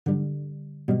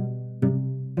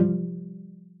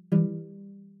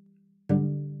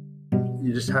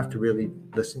you just have to really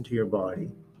listen to your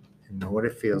body and know what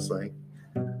it feels like.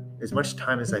 As much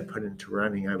time as I put into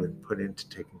running, I would put into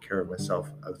taking care of myself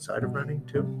outside of running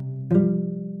too.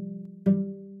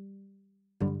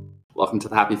 Welcome to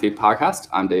the Happy Feet Podcast.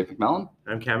 I'm Dave McMillan.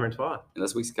 I'm Cameron Twa. And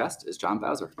this week's guest is John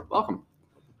Bowser. Welcome.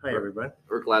 Hi, everyone.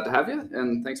 We're glad to have you,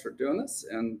 and thanks for doing this.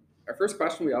 And our first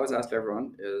question we always ask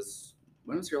everyone is,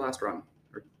 when was your last run?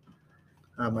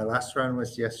 My last run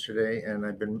was yesterday, and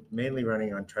I've been mainly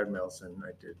running on treadmills, and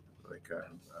I did like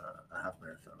a half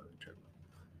marathon on the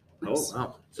treadmill. Nice. Oh,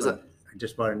 wow. So I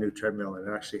just bought a new treadmill, and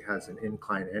it actually has an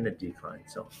incline and a decline.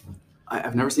 So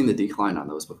I've never seen the decline on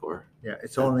those before. yeah,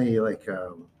 it's only like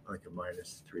a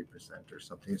minus 3% or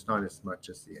something. It's not as much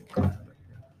as the incline. But,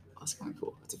 yeah. Oh, that's kind of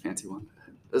cool. That's a fancy one.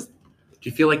 Do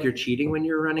you feel like you're cheating when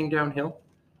you're running downhill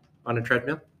on a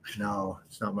treadmill? No,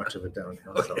 it's not much of a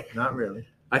downhill, Okay. so not really.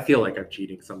 I feel like I'm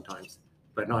cheating sometimes,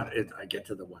 but not. I get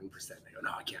to the 1%. I go,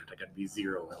 no, I can't. I got to be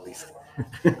 0 at least.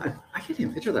 I can't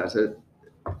even picture that.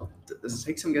 Does it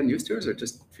take some getting used to, or does it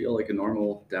just feel like a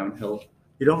normal downhill?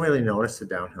 You don't really notice the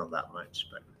downhill that much,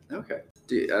 but Okay.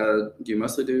 Do you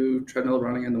mostly do treadmill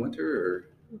running in the winter, or?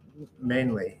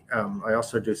 mainly. I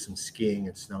also do some skiing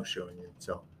and snowshoeing, and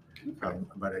so. Okay.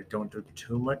 But I don't do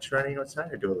too much running outside.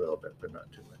 I do a little bit, but not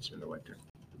too much in the winter.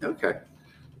 Okay.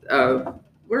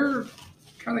 We're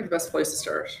kind of like the best place to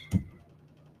start.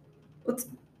 Let's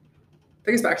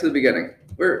take us back to the beginning.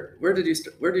 Where did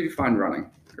you find running,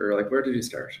 or like where did you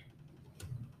start?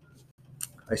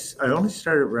 I only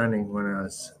started running when I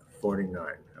was 49.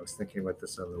 I was thinking about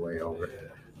this on the way over.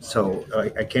 So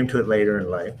I came to it later in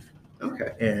life.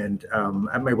 Okay. And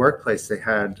at my workplace, they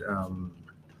had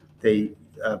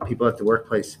people at the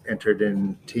workplace entered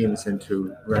in teams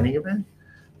into running event.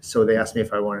 So they asked me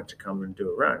if I wanted to come and do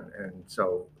a run. And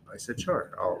so I said,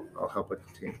 sure, I'll help with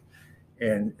the team.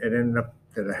 And it ended up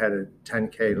that I had a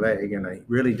 10K leg, and I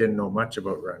really didn't know much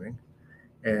about running.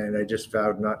 And I just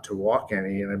vowed not to walk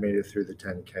any, and I made it through the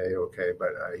 10K okay, but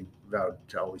I vowed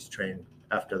to always train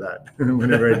after that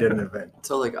whenever I did an event.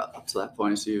 So like up to that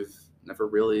point, so you've never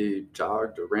really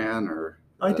jogged or ran, or?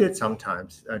 I did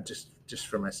sometimes, just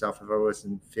for myself. If I was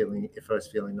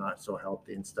feeling not so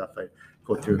healthy and stuff, I'd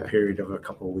go through a period of a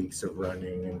couple of weeks of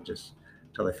running and just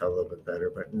until I felt a little bit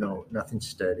better. But no, nothing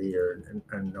steady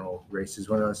and no races.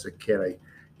 When I was a kid, I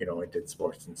did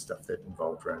sports and stuff that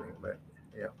involved running. But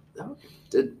yeah.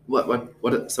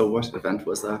 So what event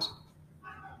was that?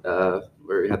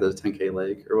 Where you had the 10K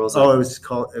leg, or was it? Oh, it was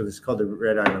called the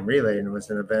Red Island Relay, and it was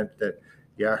an event that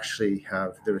you actually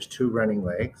have. There was 2 running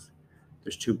legs.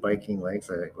 There's 2 biking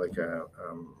legs, like a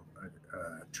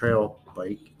trail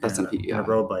bike and a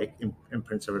road bike in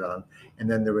Prince Edward Island. And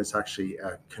then there was actually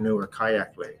a canoe or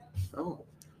kayak leg. Oh,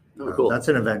 cool. That's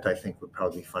an event I think would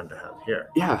probably be fun to have here.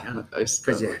 Yeah, nice.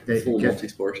 Because full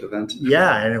multi-sport event.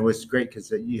 Yeah, and it was great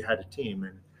because you had a team,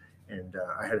 and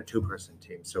I had a 2-person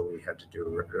team, so we had to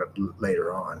do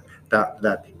later on.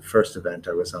 That first event,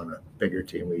 I was on a bigger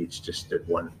team. We each just did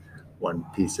one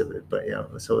piece of it, but yeah,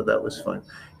 so that was fun.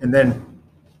 And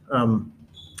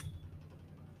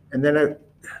then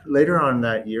later on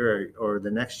that year or the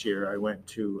next year, I went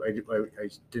to I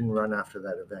didn't run after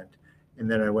that event, and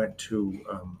then I went to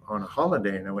on a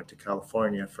holiday, and I went to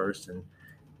California first, and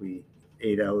we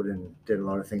ate out and did a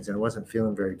lot of things, and I wasn't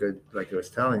feeling very good, like I was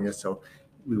telling you. So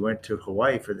we went to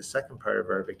Hawaii for the second part of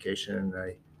our vacation, and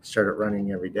I started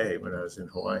running every day when I was in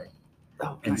Hawaii.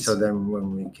 Oh, and nice. So then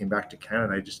when we came back to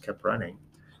Canada, I just kept running.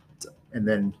 And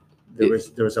then there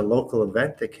was a local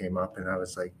event that came up, and I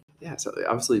was like, yeah, so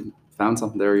obviously found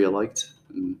something there you liked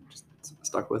and just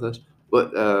stuck with it.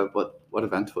 What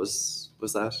event was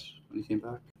that when you came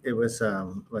back? It was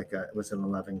it was an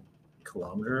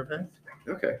 11-kilometer event.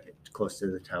 Okay. Close to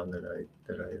the town that I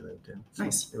lived in. So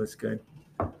nice. It was good.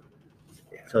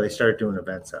 So they started doing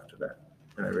events after that,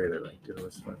 and I really liked it. It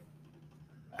was fun.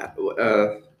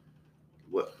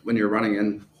 When you're running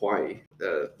in Hawaii,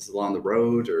 is it along the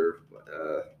road, or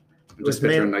I'm just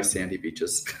picturing nice sandy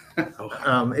beaches?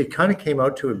 It kind of came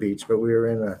out to a beach, but we were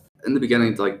in the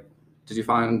beginning, like, did you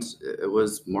find it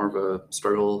was more of a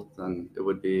struggle than it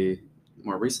would be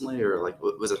more recently, or like,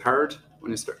 was it hard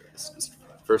when you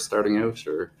first starting out,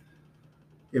 or?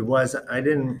 It was. I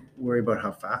didn't worry about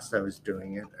how fast I was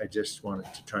doing it. I just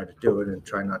wanted to try to do it and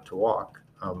try not to walk,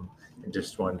 and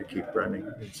just wanted to keep running.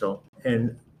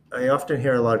 And I often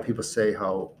hear a lot of people say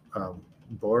how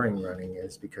boring running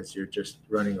is because you're just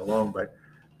running along. But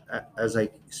as I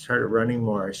started running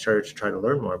more, I started to try to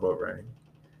learn more about running.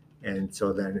 And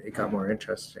so then it got more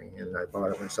interesting, and I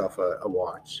bought myself a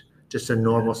watch, just a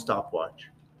normal stopwatch.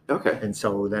 Okay. And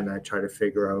so then I try to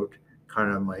figure out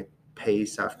kind of my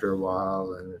pace after a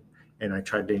while, and I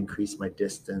tried to increase my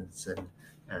distance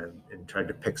and tried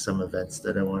to pick some events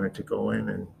that I wanted to go in,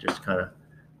 and just kind of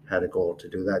had a goal to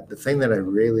do that. The thing that I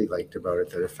really liked about it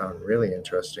that I found really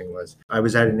interesting was I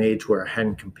was at an age where I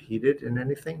hadn't competed in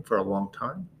anything for a long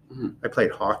time. Mhm. I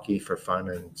played hockey for fun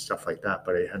and stuff like that,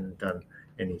 but I hadn't done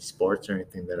any sports or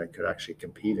anything that I could actually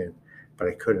compete in, but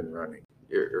I could in running.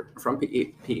 You're from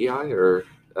PEI, or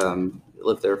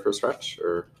lived there for a stretch,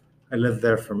 or I lived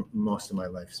there for most of my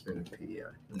life. It's been in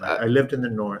PEI. I lived in the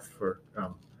north for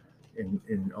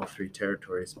in all three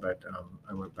territories, but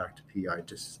I went back to PEI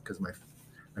just because my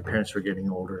parents were getting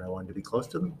older and I wanted to be close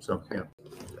to them. So yeah,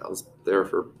 I was there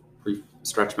for a brief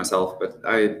stretch myself, but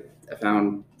I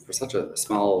found for such a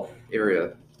small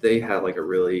area, they had like a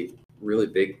really, really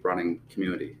big running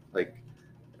community. Like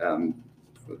for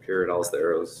the period I was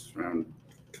there, it was around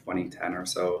 2010 or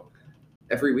so.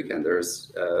 Every weekend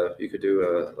there's you could do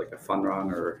a fun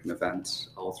run or an event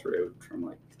all throughout from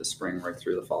like the spring right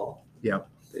through the fall. Yeah.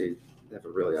 They have a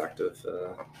really active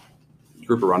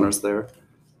group of runners there.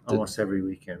 Almost every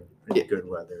weekend in Yeah. good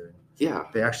weather. Yeah.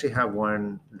 They actually have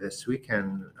one this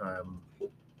weekend.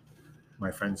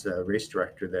 My friend's a race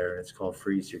director there, and it's called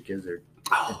Freeze Your Gizzard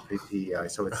Oh, in PEI.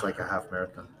 So it's like a half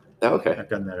marathon. okay. I've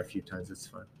done that a few times. It's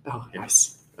fun. Oh, Yeah.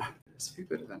 nice. There's a few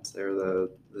good events there.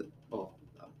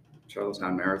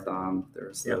 Charlottetown Marathon.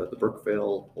 There's Yeah. the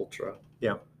Brookvale Ultra.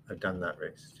 I've done that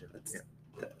race too. That's Yeah.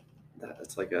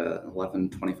 that's like a 11,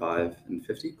 25, and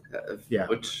 50. Yeah.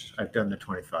 Which I've done the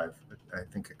 25, I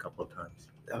think a couple of times.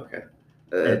 okay.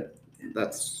 And-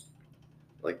 That's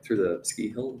like through the ski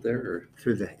hill there. Or?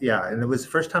 And it was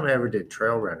the first time I ever did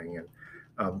trail running,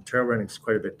 and trail running is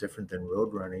quite a bit different than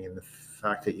road running in the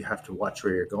fact that you have to watch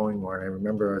where you're going more. And I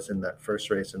remember I was in that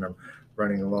first race and I'm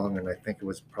running along, and I think it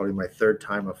was probably my third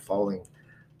time of falling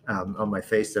on my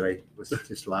face that I was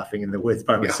just laughing in the woods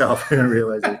by myself, and I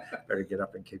realized I better get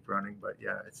up and keep running. But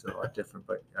yeah, it's a lot different.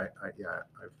 But I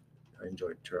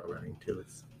enjoyed trail running too.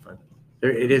 It's fun.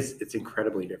 It's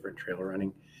incredibly different trail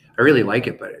running. I really like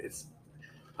it, but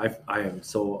I am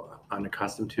so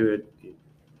unaccustomed to it.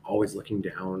 Always looking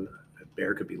down. A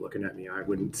bear could be looking at me. I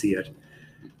wouldn't see it.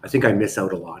 I think I miss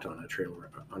out a lot on a trail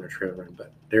run,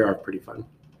 but they are pretty fun.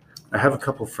 I have a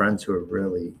couple friends who are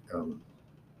really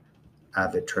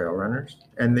avid trail runners,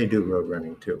 and they do road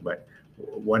running too. But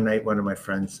one night, one of my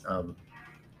friends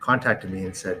contacted me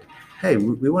and said, "Hey,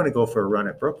 we want to go for a run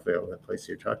at Brookvale, that place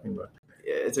you're talking about."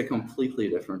 It's a completely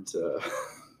different,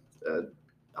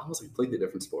 almost a completely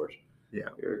different sport. Yeah.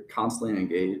 You're constantly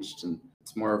engaged, and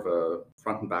it's more of a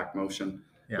front and back motion.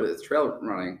 Yeah. With trail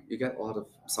running, you get a lot of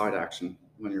side action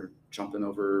when you're jumping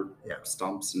over Yeah.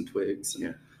 stumps and twigs. And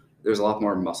Yeah. there's a lot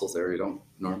more muscles there you don't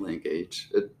normally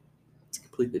engage. It's a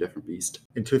completely different beast.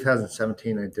 In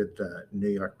 2017, I did the New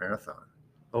York Marathon.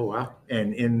 Oh wow!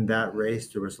 And in that race,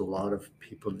 there was a lot of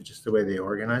people, just the way they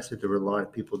organized it, there were a lot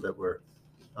of people that were,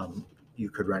 you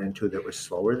could run into that were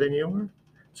slower than you were.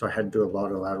 So I had to do a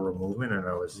lot of lateral movement, and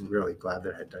I was really glad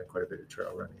that I had done quite a bit of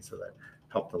trail running. So that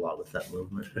helped a lot with that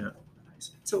movement. Yeah.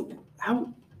 So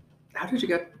how did you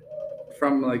get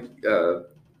from like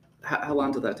how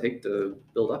long did that take to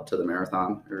build up to the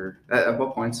marathon, or at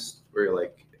what points were you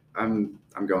like I'm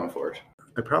going for it?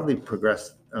 I probably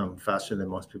progressed faster than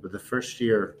most people. The first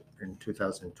year in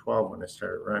 2012, when I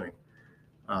started running,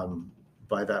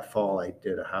 by that fall, I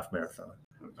did a half marathon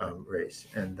race.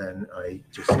 And then I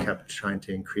just kept trying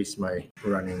to increase my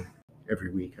running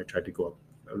every week. I tried to go up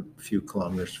a few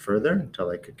kilometers further until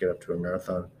I could get up to a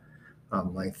marathon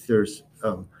length. There's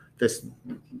this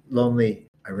lonely,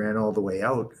 I ran all the way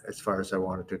out as far as I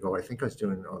wanted to go. I think I was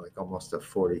doing like almost a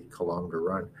 40-kilometer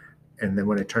run. And then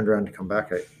when I turned around to come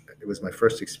back, it was my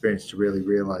first experience to really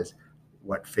realize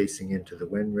what facing into the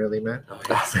wind really meant. Oh,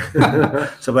 yes.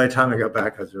 So by the time I got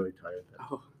back, I was really tired.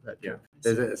 Yeah,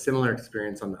 there's a similar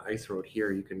experience on the ice road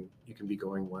here. You can be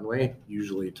going one way,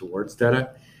 usually towards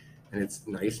Detta, and it's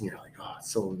nice, and you're like, oh,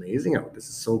 it's so amazing out. This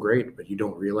is so great, but you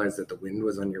don't realize that the wind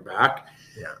was on your back.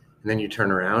 Yeah. And then you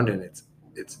turn around, and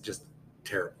it's just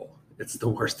terrible. It's the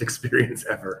worst experience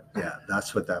ever. Yeah,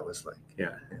 that's what that was like.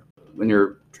 Yeah. When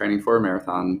you're training for a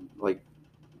marathon, like,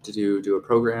 did you do a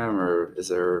program, or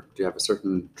do you have a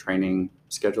certain training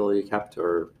schedule you kept,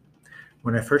 or?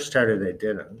 When I first started, I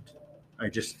didn't. I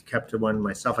just kept one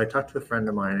myself. I talked to a friend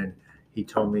of mine, and he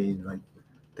told me like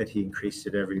that he increased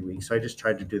it every week. So I just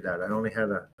tried to do that. I only had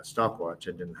a stopwatch.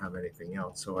 I didn't have anything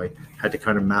else. So I had to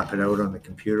kind of map it out on the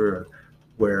computer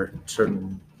where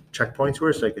certain checkpoints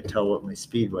were, so I could tell what my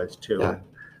speed was too. Yeah.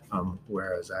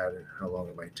 where I was at and how long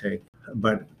it might take.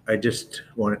 But I just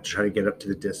wanted to try to get up to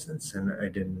the distance, and I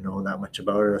didn't know that much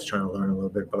about it. I was trying to learn a little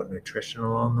bit about nutrition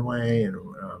along the way and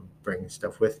bringing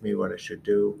stuff with me, what I should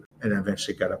do. And I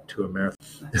eventually got up to a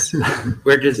marathon.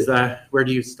 Where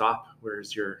do you stop?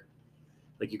 Where's your,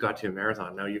 like, you got to a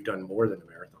marathon. Now you've done more than a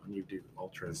marathon. You do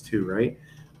ultras too, right?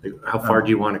 Like, how far do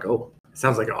you want to go? It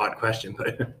sounds like an odd question,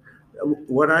 but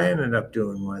What I ended up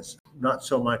doing was not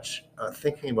so much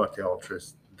thinking about the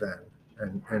ultras then.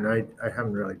 And I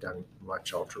haven't really done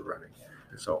much ultra running.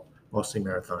 So mostly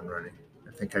marathon running.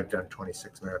 I think I've done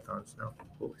 26 marathons now.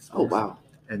 Oh, wow.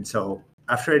 And so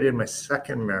after I did my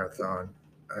second marathon,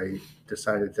 I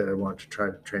decided that I wanted to try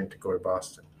to train to go to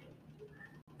Boston.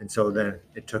 And so then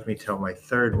it took me till my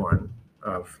third one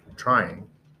of trying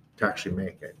to actually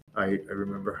make it. I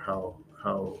remember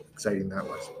how exciting that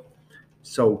was.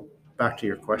 So back to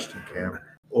your question, Cam.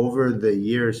 Over the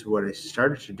years, what I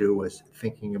started to do was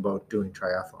thinking about doing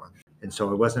triathlon. And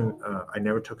so I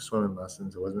never took swimming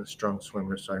lessons. I wasn't a strong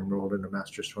swimmer, so I enrolled in a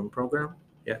master swim program.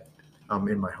 Yeah.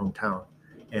 In my hometown.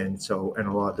 And so,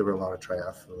 there were a lot of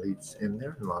triathletes in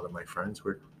there, and a lot of my friends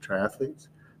were triathletes.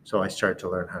 So I started to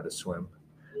learn how to swim.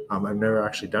 I've never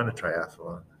actually done a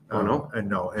triathlon. Oh, no?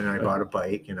 And I bought a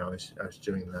bike, and I was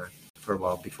doing that for a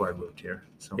while before I moved here.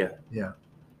 So yeah.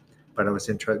 But I was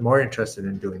more interested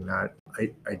in doing that.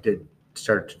 I did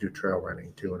start to do trail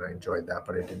running too, and I enjoyed that,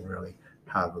 but I didn't really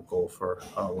have a goal for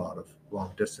a lot of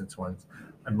long distance ones.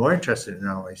 I'm more interested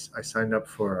now. I signed up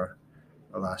for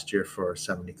last year for a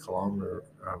 70-kilometer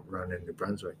run in New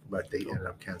Brunswick, but they ended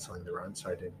up canceling the run, so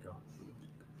I didn't go.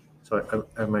 So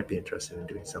I might be interested in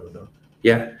doing some of those.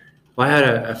 Yeah. Well, I had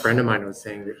a friend of mine who was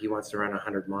saying that he wants to run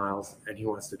 100 miles and he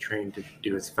wants to train to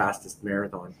do his fastest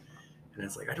marathon. And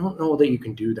it's like, I don't know that you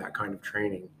can do that kind of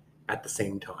training at the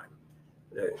same time.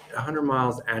 100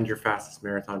 miles and your fastest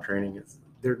marathon training,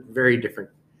 they're very different.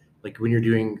 Like when you're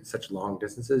doing such long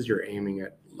distances, you're aiming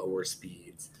at lower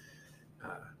speeds.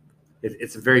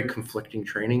 It's a very conflicting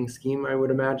training scheme, I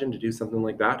would imagine, to do something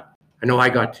like that. I know I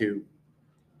got to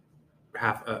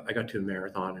a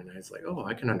marathon and I was like, oh,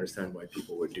 I can understand why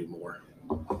people would do more,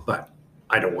 but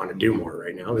I don't want to do more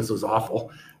right now. This was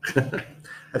awful.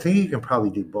 I think you can probably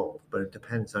do both, but it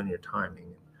depends on your timing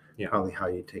and Yeah. probably how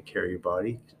you take care of your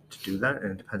body to do that.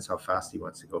 And it depends how fast he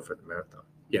wants to go for the marathon.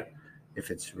 Yeah. If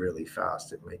it's really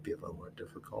fast, it might be a little more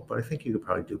difficult, but I think you could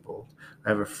probably do both. I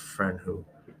have a friend who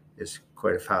is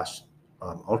quite a fast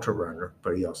ultra runner,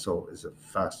 but he also is a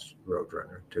fast road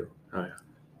runner too. Oh, yeah.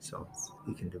 So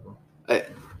he can do both. I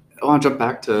want to jump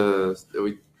back to,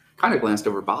 we kind of glanced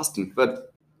over Boston,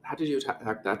 but how did you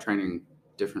attack that training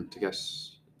different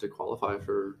to qualify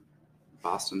for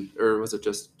Boston? Or was it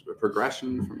just a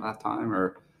progression from that time?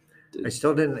 Or I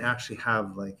still didn't actually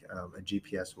have like a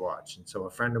GPS watch. And so a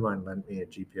friend of mine lent me a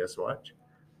GPS watch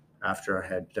after I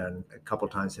had done a couple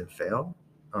times and failed,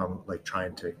 like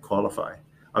trying to qualify.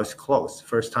 I was close.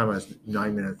 First time I was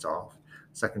 9 minutes off.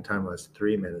 Second time I was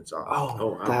 3 minutes off.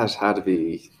 Oh, wow. that had to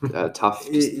be tough.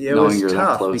 It knowing was you're that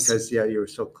tough close. because you were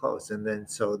so close. And then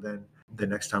the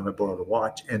next time I borrowed a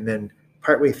watch, and then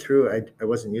partway through, I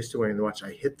wasn't used to wearing the watch.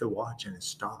 I hit the watch and it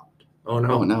stopped. Oh,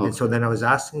 no. Oh no. And so then I was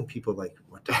asking people like,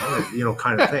 what the hell is,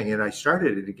 kind of thing. And I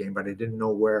started it again, but I didn't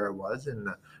know where I was in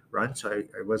the run. So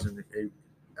I wasn't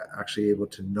actually able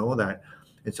to know that.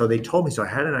 And so they told me, so I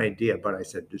had an idea, but I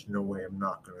said, there's no way I'm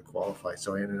not going to qualify.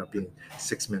 So I ended up being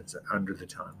 6 minutes under the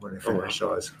time when I finished.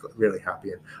 So I was really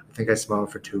happy. And I think I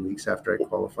smiled for 2 weeks after I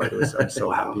qualified. I'm so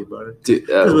Wow. happy about it. Dude,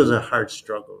 It was a hard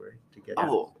struggle, right, to get here.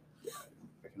 oh, yeah,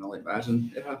 I can only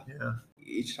imagine. Yeah. Yeah.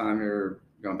 Each time you're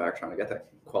going back trying to get that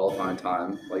qualifying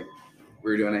time, like,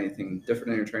 were you doing anything different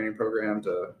in your training program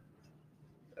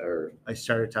or? I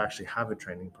started to actually have a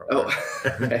training program.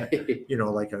 Oh, okay.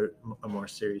 Like a more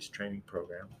serious training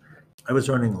program. I was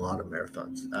running a lot of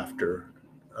marathons after,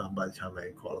 by the time I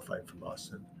qualified for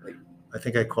Boston. I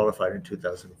think I qualified in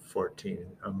 2014,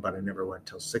 but I never went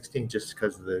till 16 just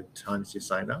because of the times you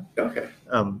sign up. Okay.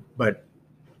 But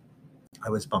I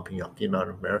was bumping up the amount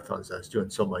of marathons I was doing.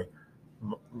 So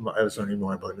I was learning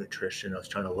more about nutrition. I was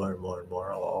trying to learn more and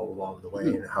more all along the way,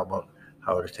 and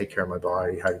how to take care of my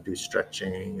body, how to do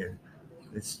stretching, and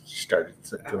it started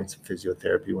doing some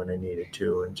physiotherapy when I needed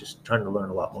to, and just trying to learn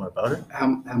a lot more about it. How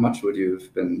much would you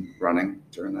have been running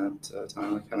during that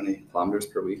time? Like how many kilometers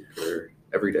per week or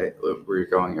every day? Were you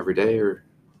going every day or?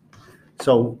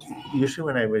 So usually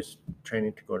when I was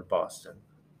training to go to Boston,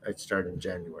 I'd start in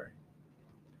January.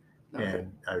 Okay.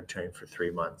 And I would train for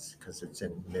 3 months because it's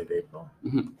in mid-April.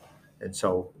 Mhm. And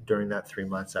so during that 3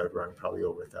 months, I would run probably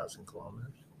over 1,000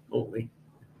 kilometers. Holy.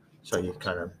 So you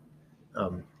kind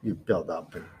of, you build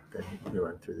up and then you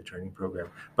run through the training program.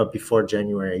 But before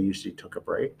January, I usually took a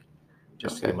break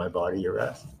just to Okay. give my body a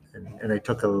rest. And I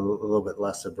took a little bit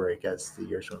less a break as the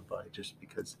years went by, just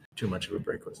because too much of a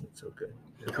break wasn't so good.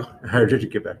 Harder to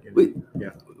get back in.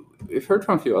 We've heard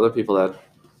from a few other people that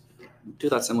do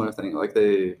that similar thing. Like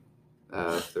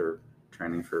if they're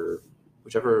training for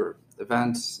whichever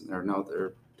event,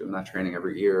 they're doing that training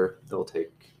every year. They'll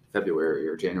take February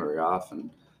or January off, and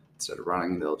instead of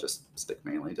running, they'll just stick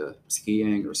mainly to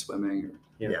skiing or swimming or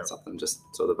Yeah. something, just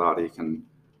so the body can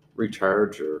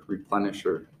recharge or replenish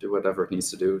or do whatever it needs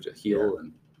to do to heal.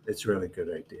 And It's a really good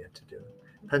idea to do it.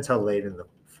 Depends how late in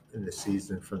the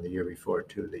season from the year before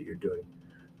too that you're doing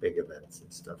big events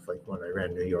and stuff. Like when I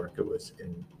ran New York, it was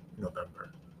in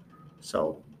November,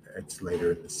 so it's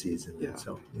later in the season. Yeah. And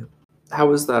so how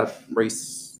was that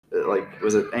race? Like,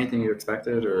 was it anything you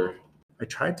expected, or? I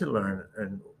tried to learn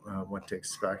and what to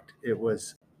expect. It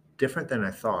was different than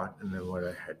I thought, and than what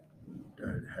I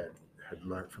had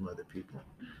learned from other people.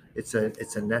 It's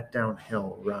a net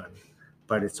downhill run,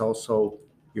 but it's also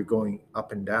you're going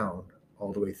up and down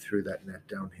all the way through that net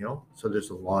downhill. So there's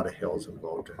a lot of hills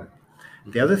involved in it.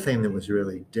 The other thing that was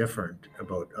really different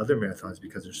about other marathons,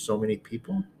 because there's so many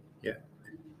people,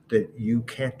 that you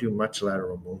can't do much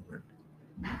lateral movement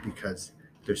because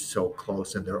they're so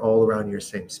close and they're all around your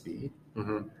same speed.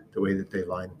 Mm-hmm. The way that they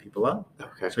line people up.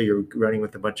 Okay. So you're running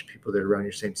with a bunch of people that are around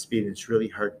your same speed, and it's really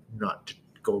hard not to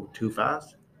go too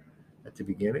fast at the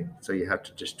beginning. So you have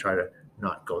to just try to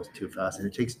not go too fast, and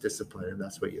it takes discipline, and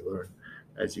that's what you learn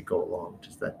as you go along,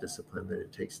 just that discipline that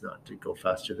it takes not to go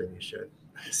faster than you should.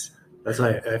 That's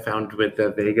what I found with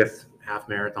the Vegas half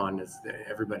marathon is that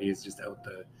everybody is just out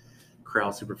the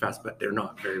corral super fast, but they're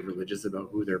not very religious about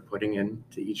who they're putting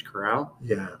into each corral.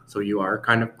 Yeah. So you are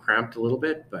kind of cramped a little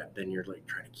bit, but then you're like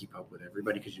trying to keep up with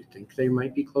everybody because you think they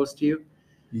might be close to you,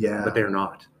 Yeah. but they're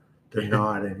not. They're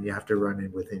not, and you have to run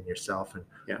in within yourself. And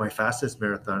my fastest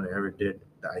marathon I ever did,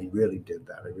 I really did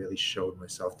that. I really showed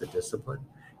myself the discipline.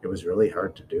 It was really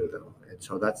hard to do though, and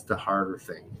so that's the harder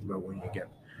thing. But when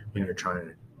you're trying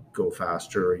to go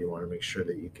faster, or you want to make sure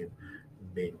that you can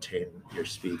maintain your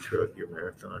speed throughout your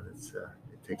marathon,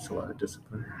 it takes a lot of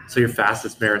discipline. So your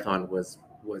fastest marathon was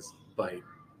by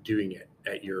doing it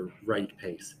at your right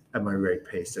pace, At my right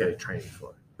pace that I trained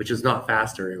for. which is not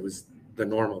faster. It was the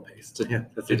normal pace.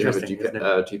 That's Did you have a interesting, isn't it?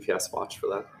 GPS watch for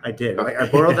that? I did. I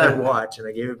borrowed that watch and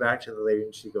I gave it back to the lady,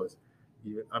 and she goes,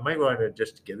 I might want to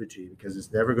just give it to you because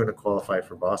it's never going to qualify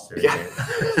for Boston again,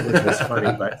 which was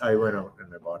funny. But I went out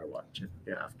and I bought a watch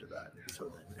after that. And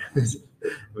so then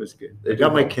it was good. I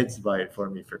got my kids to buy it for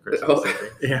me for Christmas. I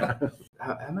think. Yeah.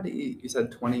 How many? You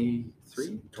said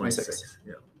 23? 26.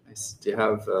 Yeah. Nice. Do you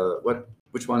have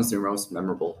which one's your most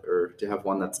memorable, or do you have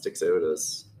one that sticks out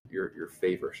as your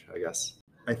favorite, I guess?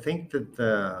 I think that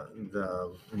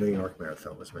the New York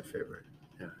Marathon was my favorite.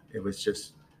 Yeah. It was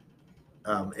just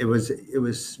it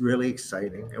was really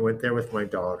exciting. I went there with my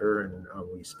daughter, and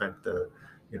we spent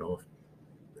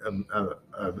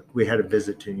we had a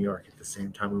visit to New York at the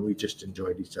same time, and we just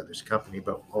enjoyed each other's company.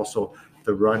 But also,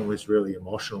 the run was really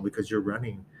emotional because you're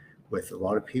running with a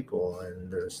lot of people,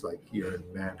 and there's like you're in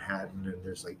Manhattan, and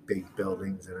there's like big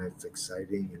buildings, and it's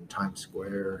exciting, and Times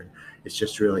Square, and it's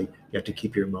just really you have to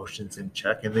keep your emotions in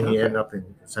check, and then you end up in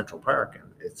Central Park,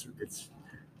 and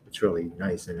it's really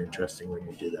nice and interesting when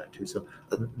you do that too. So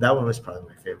that one was probably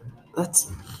my favorite. That's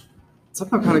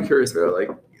something I'm kind of curious about. Like,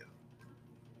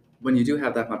 when you do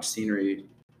have that much scenery,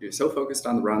 you're so focused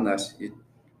on the run that you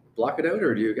block it out,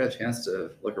 or do you get a chance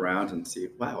to look around and see,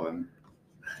 wow,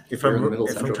 If You're I'm in the middle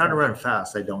of if I'm Central trying to Park. run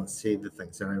fast, I don't see the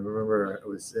things. And I remember I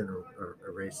was in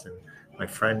a race, and a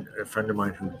friend of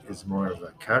mine who is more of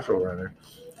a casual runner,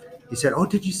 he said, "Oh,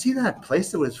 did you see that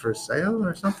place that was for sale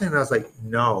or something?" And I was like,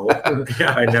 "No,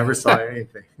 I never saw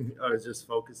anything. I was just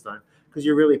focused on because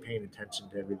you're really paying attention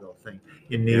to every little thing."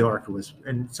 In New York, it was,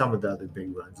 and some of the other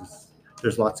big runs,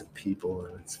 there's lots of people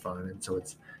and it's fun, and so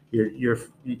it's you're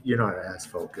not as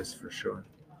focused for sure.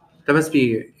 That must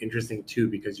be interesting too,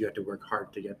 because you have to work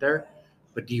hard to get there.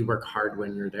 But do you work hard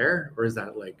when you're there, or is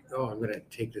that like, oh, I'm going to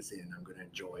take this in, I'm going to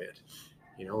enjoy it?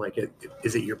 Like,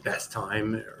 is it your best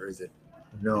time, or is it?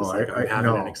 No, just like, I'm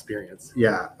having an experience.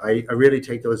 Yeah, I really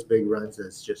take those big runs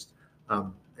as just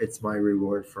it's my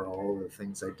reward for all the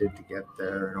things I did to get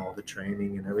there and all the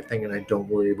training and everything, and I don't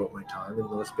worry about my time in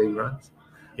those big runs.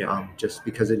 Yeah. Just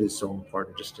because it is so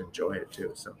important, just to enjoy it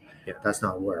too. So Yeah. that's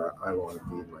not where I want to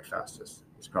be my fastest.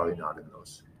 It's probably not in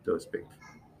those big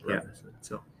runs.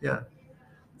 So yeah,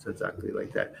 it's exactly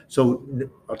like that. So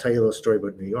I'll tell you a little story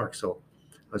about New York. So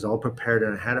I was all prepared,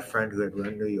 and I had a friend who had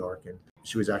run New York, and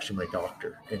she was actually my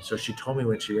doctor. And so she told me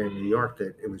when she ran New York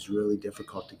that it was really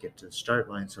difficult to get to the start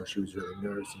line. So she was really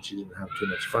nervous and she didn't have too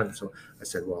much fun. So I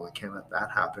said, well, I can't let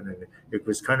that happen. And it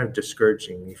was kind of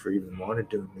discouraging me for even wanting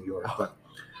to do New York. But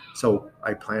so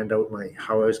I planned out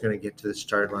how I was going to get to the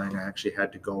start line. I actually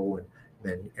had to go and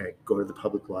then go to the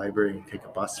public library and take a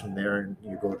bus from there, and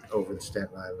you go over the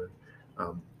Staten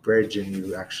Island bridge, and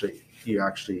you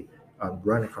actually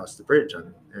run across the bridge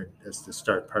and as the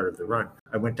start part of the run.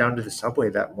 I went down to the subway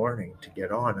that morning to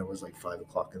get on. It was like 5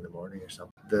 o'clock in the morning or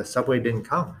something. The subway didn't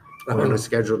come when it was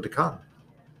scheduled to come.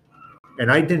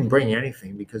 And I didn't bring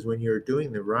anything because when you're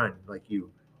doing the run, like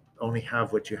you only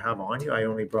have what you have on you. I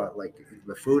only brought like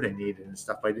the food I needed and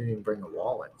stuff. I didn't even bring a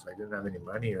wallet. So I didn't have any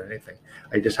money or anything.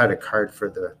 I just had a card for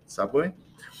the subway.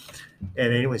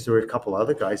 And anyways, there were a couple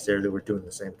other guys there that were doing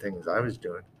the same thing as I was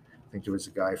doing. I think there was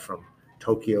a guy from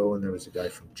Tokyo, and there was a guy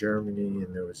from Germany,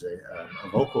 and there was a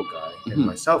local guy and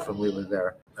myself, and we were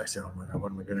there. I said, "Oh my God,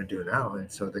 what am I going to do now?"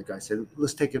 And so the guy said,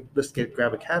 "Let's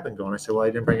grab a cab and go." And I said, "Well, I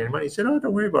didn't bring any money." He said, "Oh,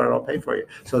 don't worry about it. I'll pay for you."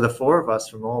 So the four of us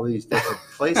from all these different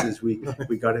places, we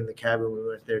got in the cab and we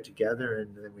went there together,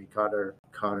 and then we caught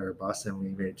our bus and we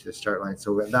made it to the start line.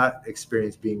 So that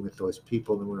experience being with those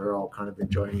people and we were all kind of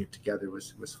enjoying it together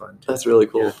was fun too. That's really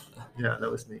cool. Yeah, that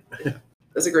was neat.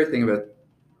 That's a great thing about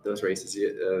those races.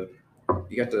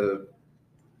 You get to,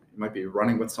 you might be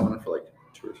running with someone for like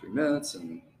 2 or 3 minutes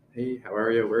and, hey, how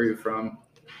are you? Where are you from?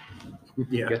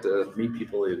 You get to meet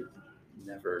people you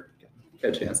never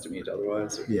get a chance to meet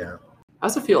otherwise. Yeah. How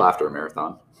does it feel after a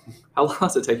marathon? How long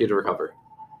does it take you to recover?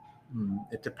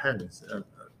 It depends.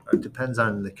 It depends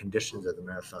on the conditions of the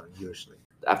marathon usually.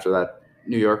 After that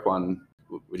New York one,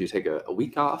 would you take a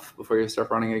week off before you start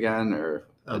running again, or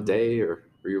a day, or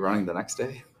were you running the next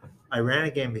day? I ran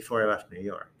again before I left New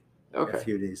York. Okay. A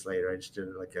few days later, I just did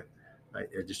I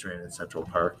just ran in Central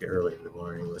Park early in the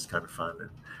morning. It was kind of fun.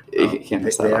 And You can't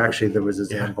miss that. there was a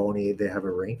Zamboni. They have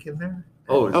a rink in there.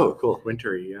 Oh, cool.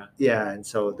 Wintry, yeah. Yeah, and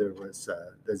so there was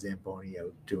the Zamboni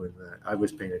out doing that. I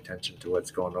was paying attention to what's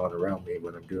going on around me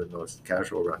when I'm doing those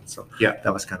casual runs. So yeah,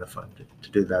 that was kind of fun to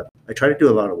do that. I try to do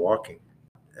a lot of walking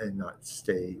and not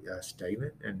stay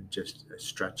stagnant and just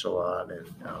stretch a lot. And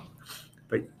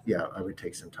but yeah, I would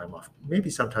take some time off, maybe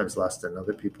sometimes less than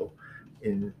other people.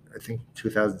 In, I think,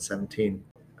 2017,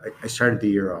 I started the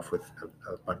year off with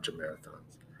a bunch of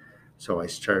marathons. So I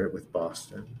started with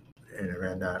Boston, and I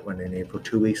ran that one in April.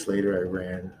 2 weeks later, I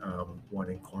ran one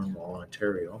in Cornwall,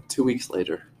 Ontario. 2 weeks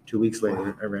later? 2 weeks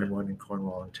later, I ran one in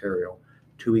Cornwall, Ontario.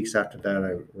 2 weeks after that,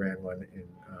 I ran one in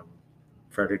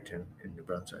Fredericton in New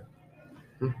Brunswick.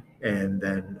 And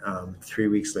then 3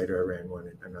 weeks later, I ran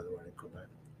another one in Quebec.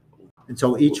 And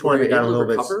so each one I got a little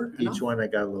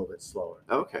bit slower.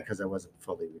 Okay. Because I wasn't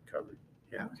fully recovered.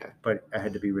 Yeah. Okay. But I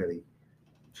had to be really,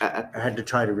 I had to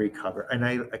try to recover. And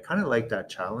I kind of like that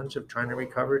challenge of trying to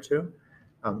recover too.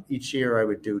 Each year I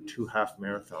would do 2 half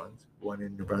marathons, one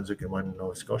in New Brunswick and one in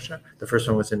Nova Scotia. The first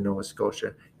one was in Nova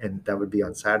Scotia, and that would be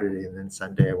on Saturday. And then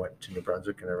Sunday I went to New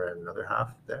Brunswick and I ran another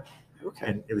half there. Okay.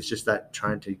 And it was just that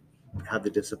trying to have the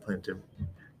discipline to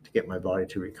get my body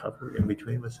to recover in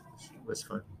between was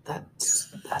fun. That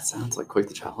sounds like quite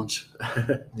the challenge.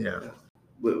 Yeah.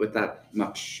 With that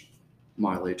much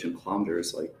mileage in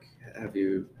kilometers, like, have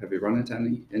you run into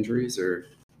any injuries or?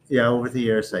 Yeah, over the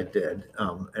years I did,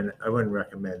 and I wouldn't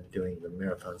recommend doing the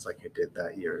marathons like I did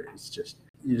that year. It's just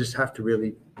you just have to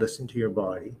really listen to your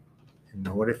body and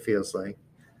know what it feels like,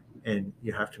 and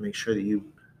you have to make sure that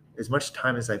you, as much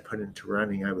time as I put into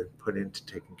running, I would put into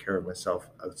taking care of myself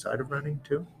outside of running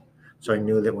too. So I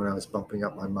knew that when I was bumping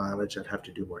up my mileage, I'd have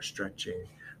to do more stretching,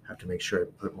 have to make sure I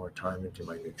put more time into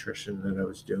my nutrition than I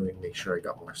was doing, make sure I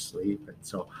got more sleep. And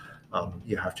so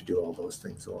you have to do all those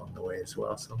things along the way as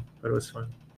well. So, but it was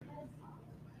fun.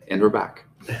 And we're back.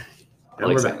 I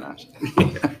like saying that.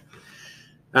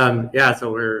 Yeah,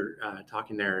 so we're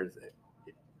talking there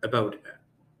about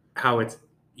how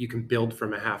you can build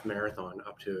from a half marathon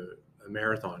up to a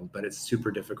marathon, but it's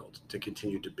super difficult to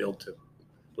continue to build to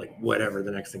like whatever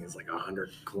the next thing is, like 100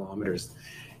 kilometers,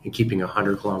 and keeping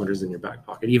 100 kilometers in your back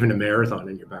pocket, even a marathon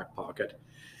in your back pocket.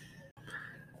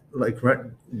 Like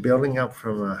building up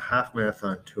from a half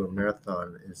marathon to a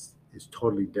marathon is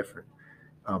totally different.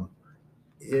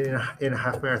 In a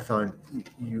half marathon,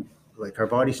 you like our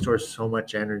body stores so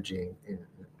much energy in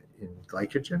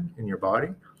glycogen in your body,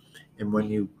 and when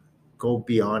you go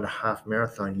beyond a half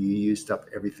marathon, you used up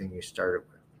everything you started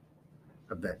with.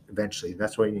 Eventually,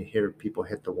 that's why you hear people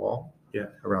hit the wall. Yeah,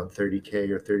 around 30K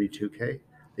or 32K,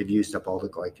 they've used up all the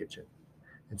glycogen.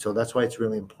 And so that's why it's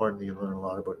really important that you learn a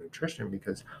lot about nutrition,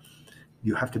 because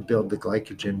you have to build the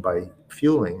glycogen by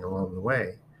fueling along the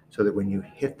way, so that when you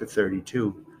hit the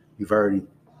 32,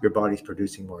 your body's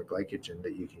producing more glycogen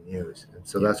that you can use. And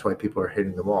so that's why people are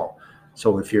hitting the wall.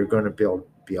 So if you're going to build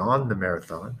beyond the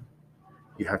marathon,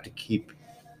 you have to keep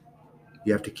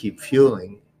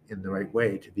fueling in the right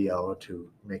way to be able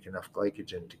to make enough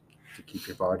glycogen to keep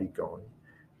your body going,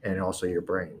 and also your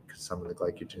brain, because some of the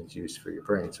glycogen is used for your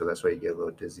brain. So that's why you get a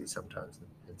little dizzy sometimes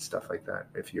and stuff like that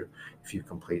if you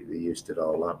completely used it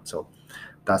all up. So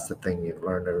that's the thing you've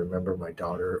learned. I remember my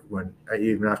daughter,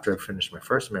 even after I finished my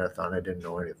first marathon, I didn't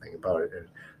know anything about it. And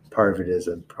part of it is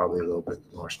I'm probably a little bit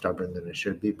more stubborn than I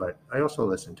should be, but I also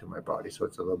listen to my body. So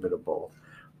it's a little bit of both.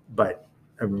 But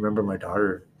I remember my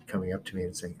daughter coming up to me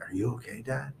and saying, "Are you okay,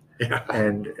 Dad?" Yeah.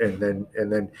 And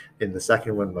then in the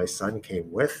second one, my son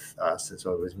came with us, and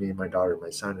so it was me and my daughter and my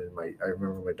son. And I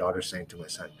remember my daughter saying to my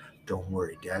son, "Don't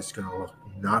worry, Dad's going to look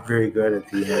not very good at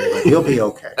the end, but he'll be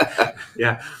okay."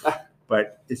 Yeah.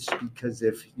 But it's because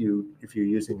if you're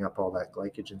using up all that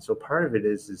glycogen, so part of it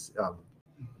is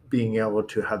being able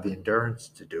to have the endurance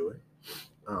to do it,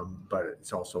 but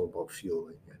it's also about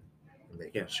fueling and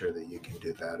making sure that you can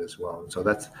do that as well. And so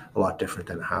that's a lot different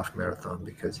than a half marathon,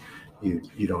 because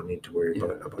you don't need to worry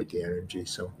about the energy.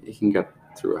 So You can get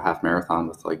through a half marathon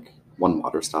with like one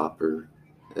water stop, or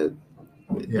you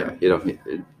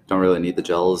don't really need the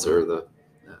gels or the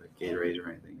Gatorade or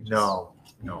anything. no,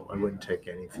 I wouldn't take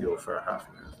any fuel for a half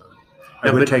marathon.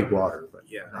 I would take water, but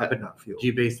not fuel. Do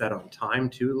you base that on time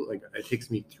too? Like, it takes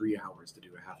me 3 hours to do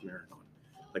a half marathon,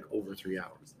 like over 3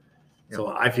 hours. Yeah. So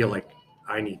I feel like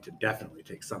I need to definitely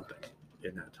take something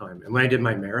in that time. And when I did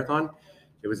my marathon,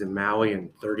 it was in Maui in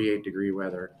 38-degree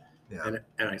weather. Yeah.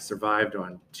 And I survived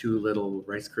on 2 little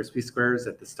Rice Krispie squares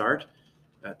at the start,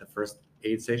 at the first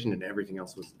aid station, and everything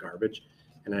else was garbage.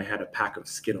 And I had a pack of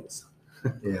Skittles.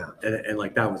 Yeah. And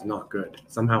like, that was not good.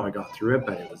 Somehow I got through it,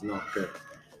 but it was not good.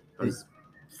 I was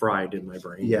fried in my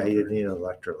brain. Yeah, you need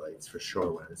electrolytes for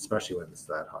sure, especially when it's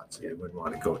that hot. So you wouldn't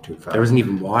want to go too fast. There wasn't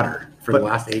even water for the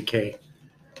last 8K.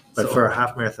 But for a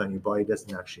half marathon, your body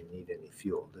doesn't actually need any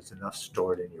fuel. There's enough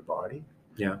stored in your body.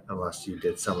 Yeah. Unless you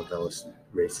did some of those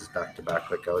races back to back,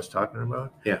 like I was talking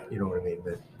about. Yeah. You know what I mean?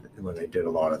 That when I did a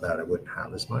lot of that, I wouldn't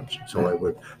have as much. So I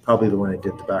would probably, when I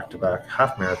did the back to back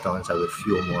half marathons, I would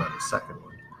fuel more on the second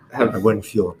one. I wouldn't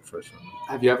fuel in the first one.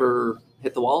 Have you ever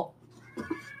hit the wall?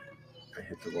 I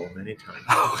hit the wall many times.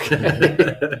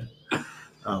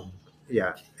 Okay.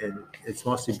 Yeah, and it's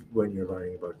mostly when you're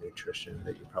learning about nutrition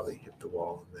that you probably hit the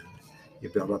wall and then you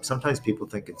build up. Sometimes people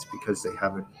think it's because they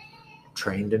haven't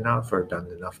trained enough or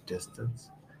done enough distance.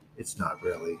 It's not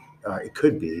really. It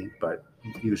could be, but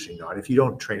usually not. If you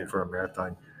don't train for a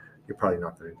marathon, you're probably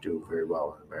not going to do very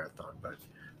well in a marathon. But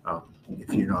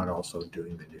if you're not also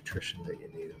doing the nutrition that you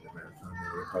need in the marathon,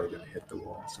 then you're probably going to hit the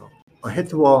wall. So I hit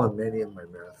the wall in many of my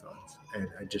marathons, and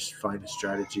I just find a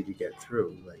strategy to get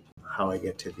through, like how I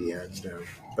get to the end.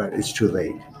 But it's too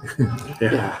late.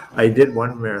 Yeah. I did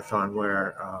one marathon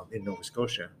where in Nova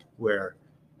Scotia, where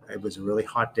it was a really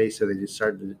hot day, so they just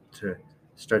started to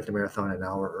start the marathon an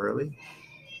hour early.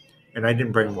 And I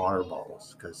didn't bring water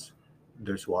bottles because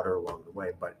there's water along the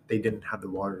way, but they didn't have the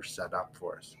water set up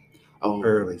for us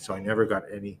early, so I never got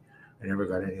any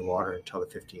water until the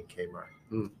 15K mark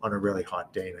on a really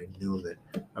hot day, and I knew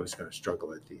that I was going to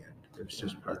struggle at the end. It was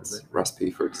just part of it.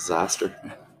 Recipe for disaster.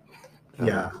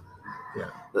 Yeah.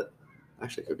 That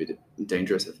actually could be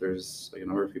dangerous if there's like a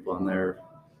number of people on there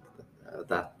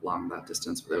that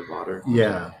distance without water.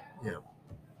 Yeah.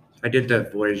 I did the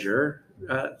Voyageur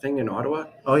thing in Ottawa.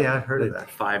 Oh yeah, I heard of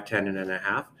that. 5, 10, and a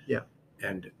half. Yeah.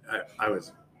 And I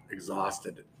was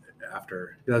exhausted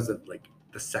after. That was like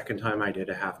the second time I did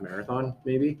a half marathon,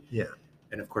 maybe. Yeah.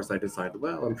 And of course I decided,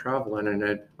 well, I'm traveling and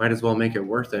I might as well make it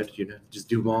worth it. Just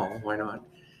do them all. Why not?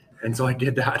 And so I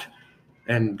did that.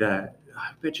 And I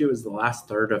bet you it was the last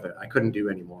third of it. I couldn't do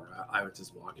anymore. I was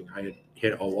just walking. I had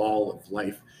hit a wall of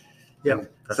life. Yeah.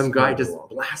 Some guy just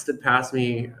blasted past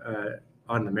me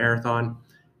on the marathon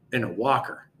in a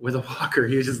walker. With a walker.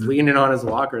 He was just leaning on his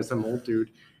walker, some old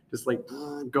dude, just like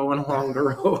going along the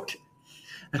road.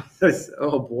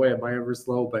 Oh boy, am I ever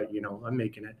slow, but I'm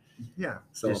making it. Yeah.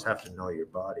 So you just have to know your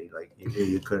body. Like you knew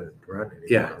you couldn't run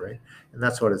anymore, right? And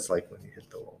that's what it's like when you hit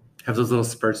the wall. Have those little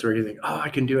spurts where you think, oh, I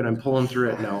can do it. I'm pulling through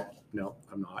it. No,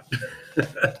 I'm not.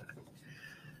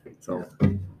 So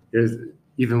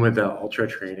even with the ultra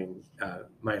training,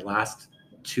 my last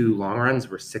 2 long runs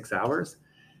were 6 hours.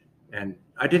 And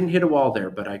I didn't hit a wall there,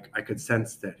 but I could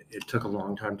sense that it took a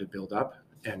long time to build up,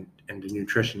 and the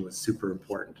nutrition was super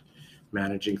important.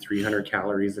 Managing 300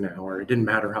 calories an hour. It didn't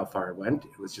matter how far I went.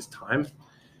 It was just time.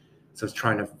 So I was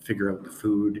trying to figure out the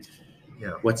food,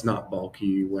 Yeah. What's not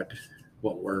bulky, what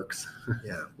works,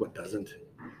 Yeah. what doesn't.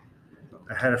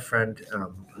 I had a friend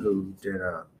who did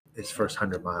his first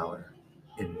 100-miler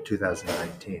in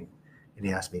 2019, and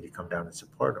he asked me to come down and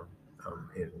support him.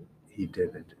 And he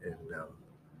did it in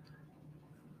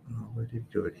where did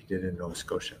he do it? He did it in Nova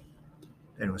Scotia,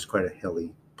 and it was quite a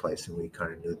hilly place, and we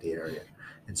kind of knew the area.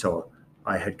 And so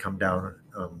I had come down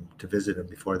to visit him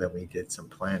before then. We did some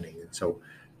planning, and so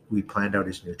we planned out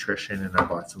his nutrition, and I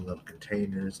bought some little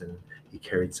containers, and he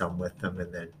carried some with him,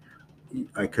 and then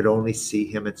I could only see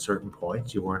him at certain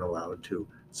points. You weren't allowed to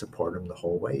support him the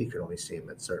whole way. You could only see him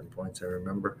at certain points. I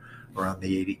remember around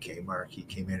the 80K mark, he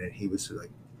came in and he was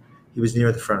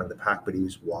near the front of the pack, but he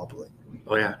was wobbling.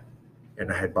 Oh yeah.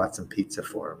 And I had bought some pizza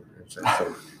for him. And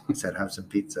so he said, have some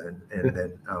pizza.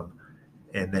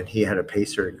 And then he had a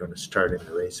pacer going to start in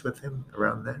the race with him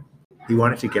around then. He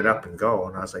wanted to get up and go,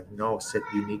 and I was like, no,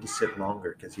 you need to sit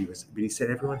longer, but he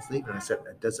said, everyone's leaving. I said,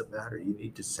 it doesn't matter. You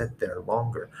need to sit there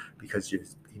longer, because he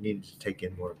needed to take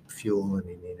in more fuel, and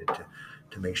he needed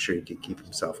to make sure he could keep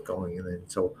himself going. And then,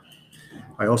 so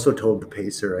I also told the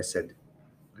pacer, I said,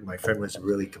 my friend was a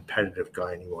really competitive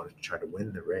guy, and he wanted to try to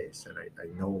win the race. And I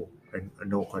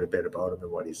know quite a bit about him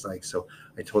and what he's like. So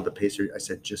I told the pacer, I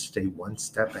said, just stay one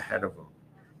step ahead of him,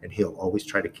 and he'll always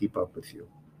try to keep up with you.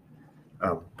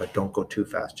 But don't go too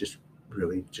fast. Just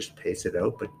pace it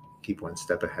out, but keep one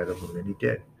step ahead of him. And he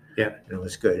did. Yeah. And it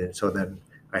was good. And so then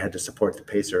I had to support the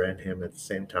pacer and him at the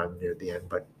same time near the end.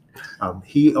 But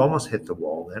he almost hit the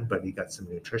wall then, but he got some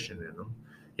nutrition in him.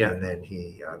 Yeah. And then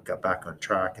he got back on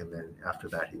track. And then after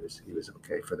that, he was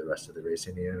okay for the rest of the race,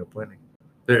 and he ended up winning.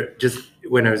 Just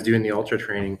when I was doing the ultra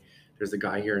training, there's a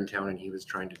guy here in town, and he was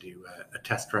trying to do a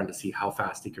test run to see how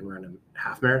fast he can run a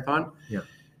half marathon. Yeah.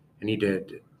 And he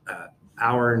did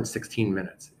hour and 16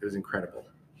 minutes. It was incredible.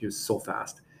 He was so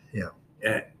fast. Yeah.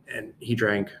 And he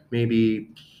drank maybe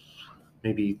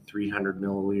 300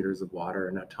 milliliters of water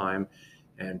in that time,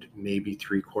 and maybe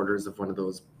 3/4 of one of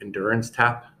those endurance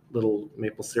tap little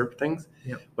maple syrup things.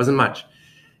 Yeah. Wasn't much.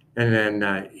 And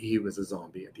then he was a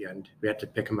zombie at the end. We had to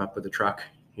pick him up with the truck.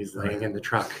 He's laying in the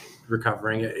truck,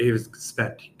 recovering. He was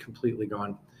spent, completely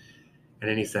gone. And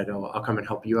then he said, oh, I'll come and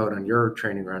help you out on your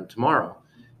training run tomorrow,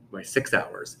 my 6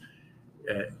 hours.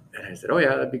 And I said, oh yeah,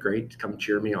 that'd be great. Come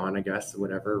cheer me on, I guess,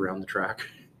 whatever, around the track.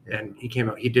 And he came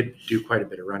out. He did do quite a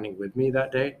bit of running with me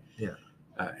that day. Yeah.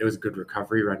 It was a good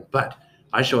recovery run. But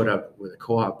I showed up with a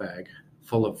co-op bag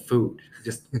full of food,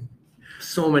 just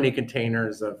so many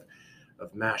containers of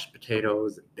mashed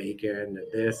potatoes, bacon,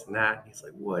 this and that. And he's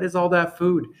like, what is all that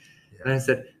food? Yeah. And I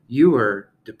said, you are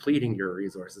depleting your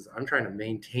resources. I'm trying to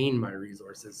maintain my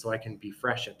resources so I can be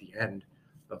fresh at the end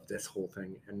of this whole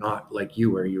thing, and not like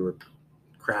you, where you were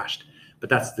crashed. But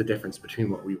that's the difference between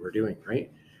what we were doing,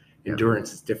 right? Yeah.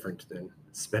 Endurance is different than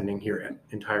spending your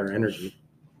entire energy.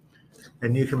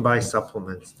 And you can buy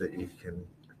supplements that you can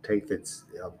take that's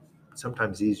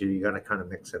sometimes easier. You got to kind of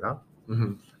mix it up.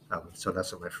 Mm-hmm. So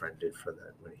that's what my friend did for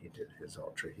that when he did his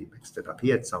ultra. He mixed it up. He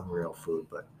had some real food,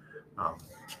 but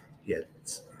he had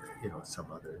some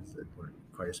others that weren't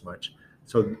quite as much.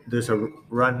 So there's a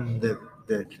run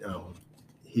that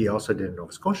he also did in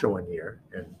Nova Scotia one year,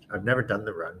 and I've never done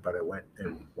the run, but I went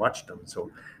and watched him.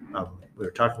 So we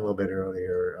were talking a little bit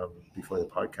earlier before the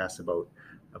podcast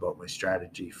about my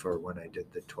strategy for when I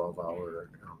did the 12-hour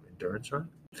endurance run.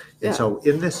 Yeah. And so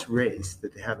in this race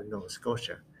that they have in Nova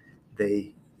Scotia,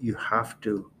 you have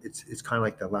to, it's kind of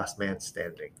like the last man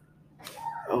standing.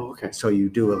 Oh, okay. So you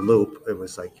do a loop. It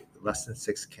was like less than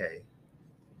 6K,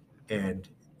 and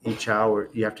each hour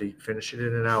you have to finish it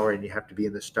in an hour, and you have to be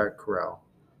in the start corral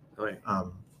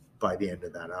by the end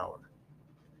of that hour.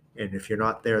 And if you're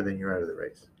not there, then you're out of the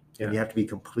race. Yeah. And you have to be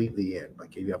completely in.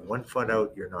 Like if you have 1 foot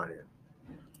out, you're not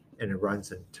in. And it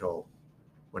runs until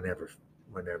whenever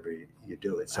you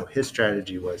do it. So his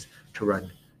strategy was to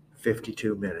run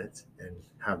 52 minutes and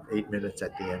have 8 minutes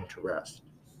at the end to rest.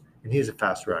 And he's a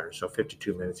fast runner, so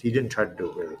 52 minutes. He didn't try to do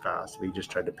it really fast. He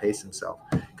just tried to pace himself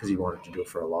because he wanted to do it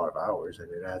for a lot of hours, and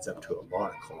it adds up to a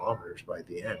lot of kilometers by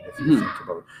the end if you think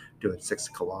about doing 6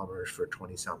 kilometers for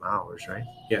 20-some hours, right?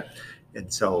 Yeah.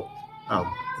 And so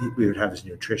we would have his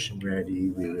nutrition ready.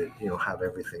 We would, have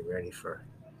everything ready for,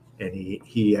 and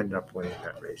he ended up winning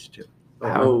that race too.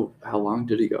 How long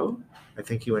did he go? I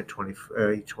think he went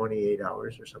 28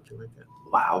 hours or something like that.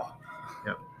 Wow.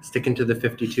 Yeah. Sticking to the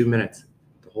 52 minutes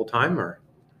the whole time, or?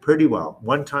 Pretty well.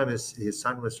 One time his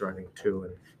son was running too,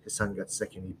 and his son got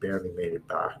sick and he barely made it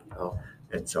back. Oh.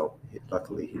 And so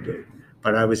luckily he did.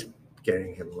 But I was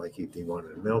getting him, like, if he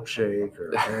wanted a milkshake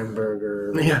or a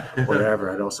hamburger or whatever,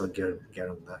 I'd also get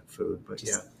him that food. But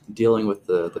just dealing with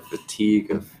the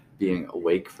fatigue of being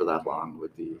awake for that long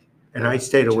would be. And I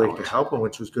stayed awake to challenge. help them,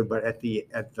 which was good. But at the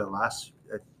last,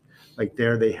 like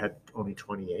there, they had only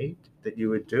 28 that you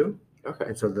would do, Okay.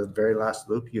 and so the very last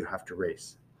loop you have to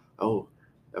race. Oh,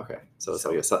 okay. So it's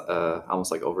like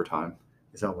almost like overtime.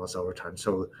 It's almost overtime.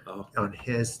 So Oh. on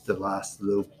the last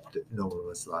loop, no one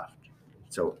was left.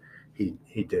 So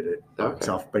he did it by Okay.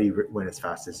 himself, but he went as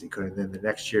fast as he could. And then the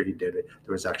next year he did it.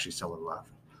 There was actually someone left,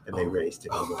 and they raced,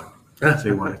 and he won. So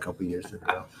he won a couple years in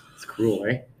a row. It's cruel, eh?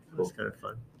 It was kind of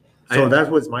fun. So I-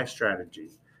 that was my strategy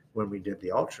when we did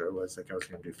the ultra. Was like I was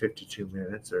going to do 52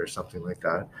 minutes or something like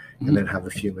that, and then have a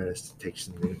few minutes to take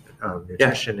some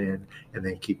nutrition in, and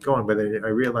then keep going. But then I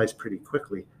realized pretty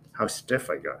quickly how stiff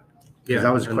I got. Because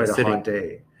that was and quite a sitting- hot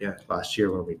day. Yeah. Last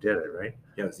year when we did it, right?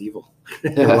 Yeah, it was evil.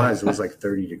 It was like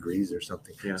 30 degrees or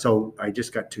something. Yeah. So I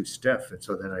just got too stiff, and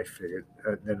so then I figured.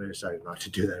 Then I decided not to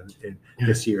do that. And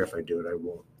this year, if I do it,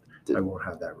 I won't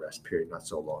have that rest period. Not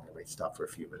so long. I might stop for a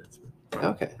few minutes.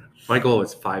 Okay. My goal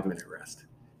was 5-minute rest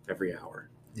every hour.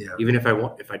 Yeah. Even if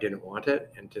I didn't want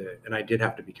it, and I did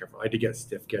have to be careful. I did get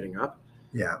stiff getting up,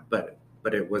 Yeah. but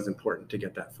it was important to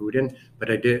get that food in. But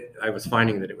I was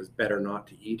finding that it was better not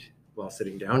to eat while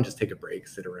sitting down. Just take a break,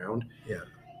 sit around. Yeah.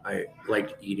 I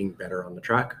liked eating better on the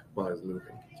track while I was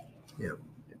moving. Yeah.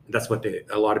 That's what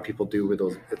a lot of people do with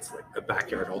those. It's like a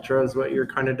backyard ultra is what you're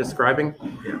kind of describing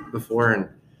before. And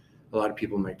a lot of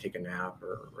people might take a nap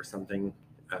or something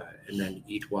and then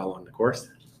eat while on the course.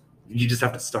 You just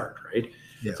have to start, right?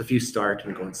 Yeah. So if you start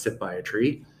and go and sit by a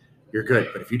tree, you're good.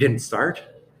 But if you didn't start,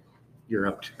 you're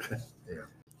out.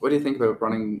 What do you think about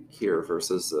running here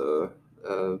versus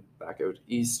back out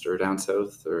east or down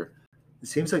south? Or It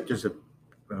seems like there's a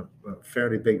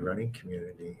fairly big running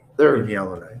community There- in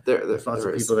Yellowknife. There's lots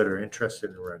of people that are interested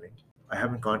in running. I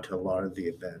haven't gone to a lot of the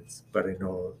events, but I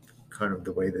know kind of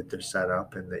the way that they're set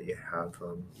up, and that you have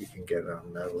you can get a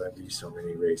medal every so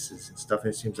many races and stuff.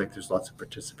 And it seems like there's lots of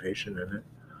participation in it.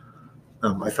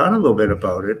 I thought a little bit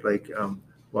about it, like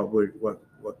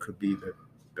what could be the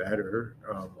better,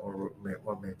 or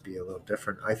what may be a little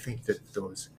different. I think that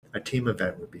a team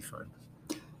event would be fun.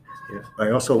 Yeah.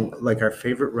 I also like our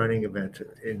favorite running event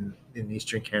in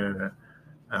Eastern Canada,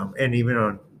 and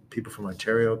even people from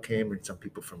Ontario came, and some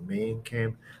people from Maine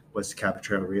came, was the Cabot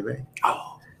Trail Relay.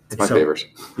 oh, it's And my so- favorite.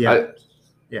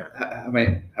 Yeah, How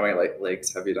many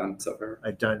legs have you done so far?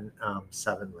 I've done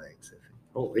 7 legs. I think.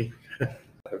 Holy.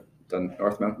 Done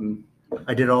North Mountain.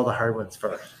 I did all the hard ones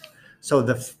first. So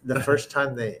the first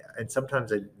time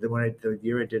sometimes the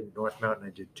year I did North Mountain,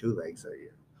 I did 2 legs that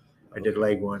year. I did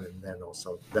leg 1, and then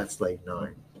also that's leg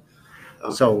 9.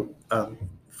 Okay. So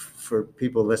for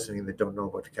people listening that don't know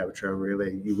about the Cabot Trail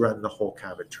Relay, you run the whole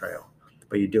Cabot Trail,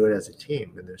 but you do it as a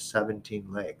team, and there's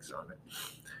 17 legs on it,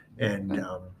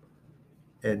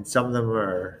 and some of them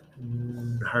are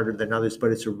harder than others,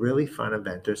 but it's a really fun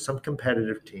event. There's some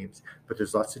competitive teams, but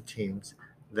there's lots of teams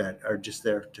that are just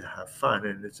there to have fun,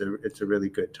 and it's a really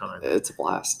good time. It's a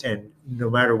blast. And no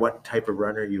matter what type of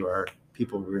runner you are,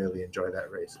 people really enjoy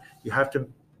that race. You have to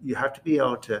be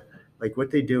able to, like,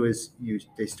 what they do is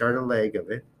they start a leg of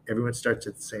it. Everyone starts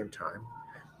at the same time.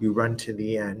 You run to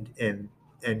the end, and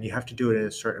you have to do it in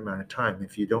a certain amount of time.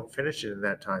 If you don't finish it in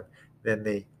that time, then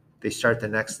they start the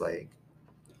next leg,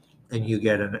 and you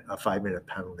get a 5-minute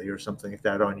penalty or something like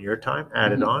that on your time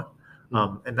added on.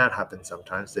 And that happens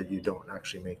sometimes, that you don't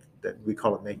actually make that. We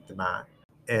call it make the mat.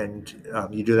 And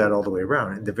you do that all the way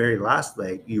around. And the very last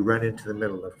leg, you run into the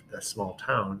middle of a small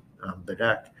town,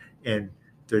 Badek, and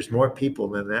there's more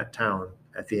people in that town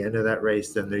at the end of that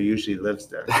race than there usually lives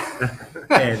there.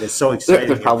 And it's so exciting.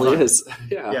 There and probably fun. is.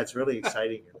 Yeah. Yeah, it's really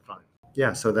exciting and fun.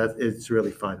 Yeah, so it's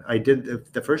really fun. I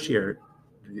did the first year.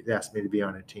 They asked me to be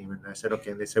on a team, and I said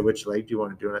okay. And they said, which leg do you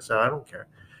want to do? And I said, I don't care.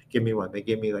 Give me one. They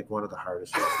gave me like one of the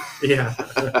hardest ones. Yeah.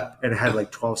 And it had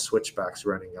like 12 switchbacks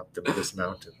running up this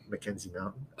mountain, Mackenzie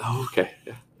Mountain. Oh, okay.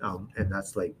 Yeah. And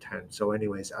that's like 10. So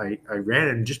anyways, I ran,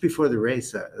 and just before the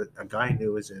race, a guy I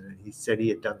knew was in, and he said he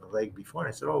had done the leg before. And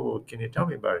I said, oh, well, can you tell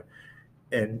me about it?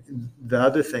 And the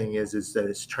other thing is that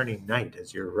it's turning night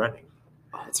as you're running.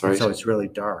 Oh, that's right. So it's really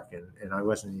dark, and I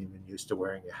wasn't even used to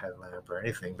wearing a headlamp or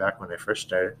anything back when I first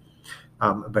started.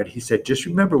 But he said, just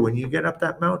remember, when you get up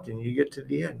that mountain, you get to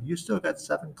the end, you still got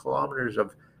 7 kilometers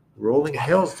of rolling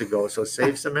hills to go. So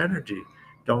save some energy.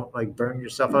 Don't like burn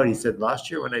yourself out. He said,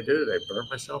 last year when I did it, I burnt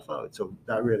myself out. So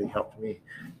that really helped me,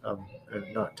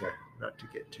 and not to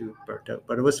get too burnt out.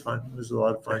 But it was fun. It was a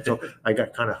lot of fun. So I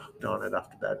got kind of hooked on it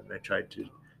after that, and I tried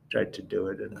to do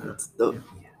it. And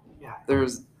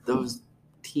There's those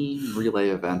team relay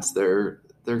events. They're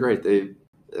great.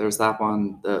 There's that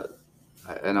one.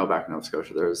 I know back in Nova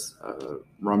Scotia, there's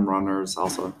Rum Runners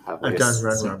also have like I've done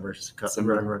run sim- runners,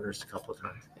 similar- run runners a couple of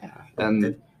times. Yeah,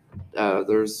 and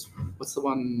there's what's the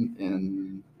one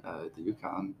in the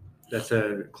Yukon? That's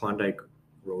a Klondike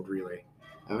Road Relay.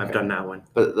 Okay. I've done that one.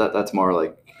 But that's more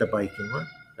like The biking one.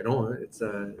 I don't know. It's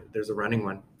there's a running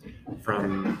one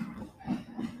from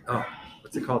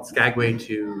what's it called? Skagway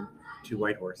to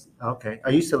Whitehorse. Okay, I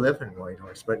used to live in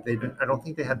Whitehorse, but they didn't. I don't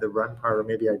think they had the run part, or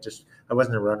maybe I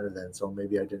wasn't a runner then, so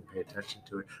maybe I didn't pay attention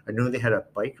to it. I knew they had a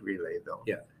bike relay though.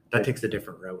 Yeah. That takes a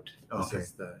different route. This Okay.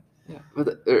 is the yeah.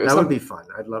 But there's That some- would be fun.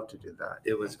 I'd love to do that.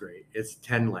 It was great. It's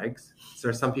 10 legs.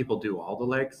 So some people do all the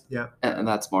legs. and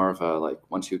that's more of a like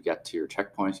once you get to your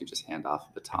checkpoint, you just hand off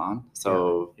a baton.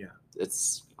 So Yeah.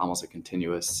 it's almost a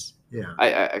continuous. Yeah.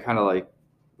 I kind of like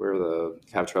where the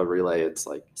Cav Trail Relay. It's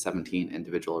like 17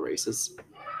 individual races,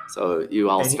 so you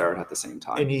all And you- start at the same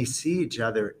time. And you see each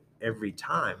other every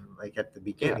time, like at the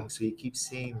beginning. So you keep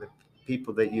seeing the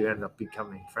people that you end up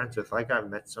becoming friends with. Like I've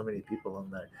met so many people on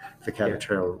the Cabot Yeah.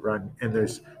 Trail run, and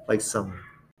there's like some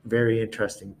very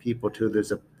interesting people too.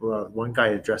 There's one guy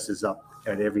that dresses up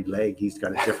at every leg. He's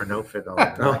got a different outfit on,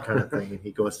 and that kind of thing, and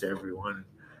he goes to every one.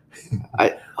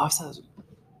 I also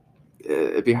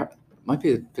might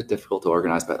be a bit difficult to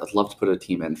organize, but I'd love to put a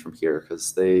team in from here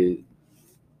because they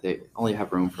only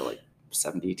have room for like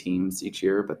 70 teams each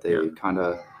year, but they Yeah. kind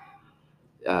of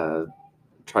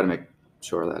try to make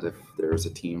sure that if there's a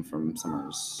team from somewhere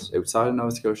outside of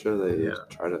Nova Scotia, they Yeah.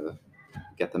 try to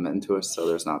get them into us so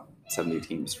there's not 70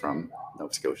 teams from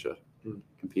Nova Scotia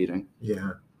competing.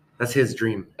 Yeah. That's his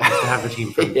dream, is to have a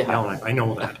team from Yeah. Yellowknife. I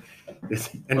know that.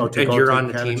 And, Oh, to and go you're to on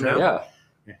the Cabot team Trail? now?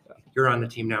 Yeah. You're on the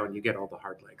team now and you get all the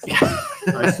hard legs.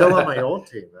 I'm still on my old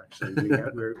team actually.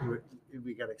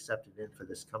 We got accepted in for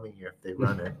this coming year. If they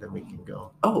run it, then we can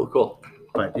go. Oh, cool.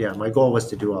 But yeah, my goal was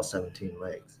to do all 17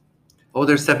 legs. Oh,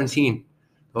 there's 17.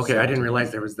 Okay, I didn't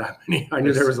realize there was that many. I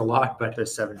knew there was a lot, but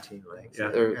There's 17 legs.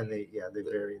 Yeah. And they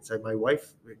vary inside. My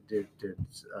wife did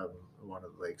one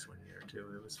of the legs one year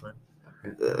too. It was fun.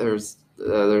 There's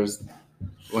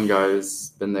one guy who's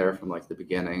been there from like the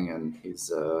beginning, and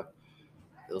he's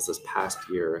it was this past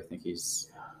year. I think he's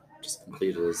just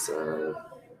completed his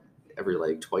every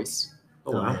leg twice,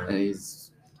 oh wow. and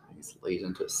he's late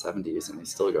into his 70s, and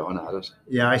he's still going at it.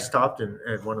 Yeah, I stopped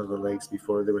at one of the legs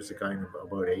before. There was a guy in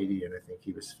about 80, and I think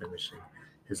he was finishing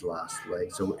his last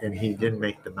leg. So, and he didn't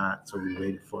make the mat, so we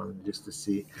waited for him just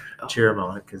to cheer him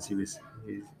on because he was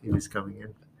coming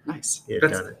in. Nice. He had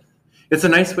That's- done it. It's a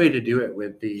nice way to do it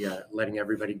with the letting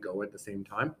everybody go at the same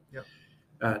time. Yep.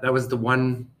 That was the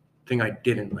one thing I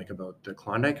didn't like about the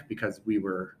Klondike because we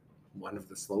were one of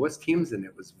the slowest teams and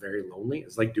it was very lonely.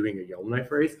 It's like doing a Yellowknife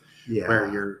race Yeah.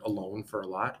 where you're alone for a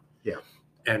lot. Yeah.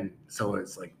 And so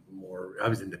it's like I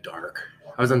was in the dark.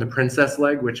 I was on the princess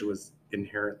leg, which was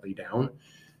inherently down.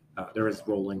 There was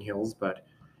rolling hills, but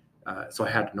so I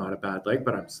had not a bad leg,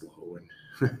 but I'm slow.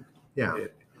 And Yeah.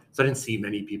 so I didn't see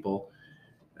many people.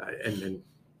 And then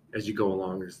as you go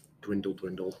along, there's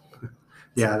dwindle.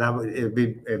 Yeah, it'd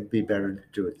be better to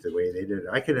do it the way they did it.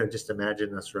 I could just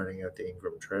imagine us running out the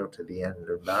Ingram Trail to the end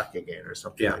or back again or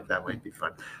something Yeah. like that might be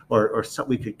fun. Or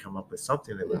we could come up with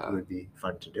something that Yeah. would be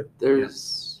fun to do.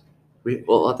 There's We,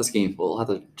 we'll have to scheme. We'll have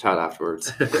to chat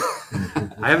afterwards.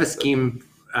 I have a scheme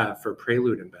for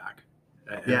Prelude and back.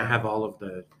 And Yeah. I have all of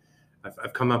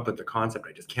I've come up with the concept.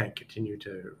 I just can't continue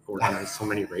to organize so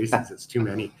many races. It's too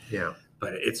many, Yeah.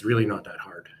 but it's really not that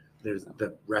hard.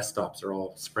 The rest stops are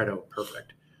all spread out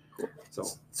perfect.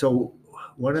 So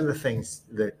one of the things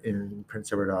that in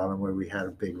Prince Edward Island where we had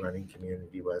a big running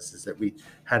community is that we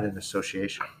had an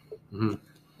association. Mhm.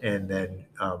 And then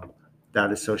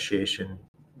that association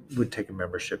would take a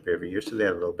membership every year. So they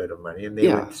had a little bit of money and they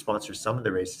Yeah. would sponsor some of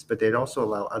the races, but they'd also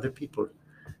allow other people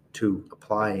to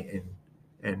apply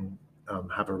and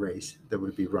have a race that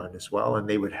would be run as well. And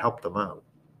they would help them out.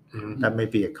 Mhm. That might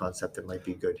be a concept that might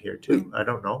be good here too. I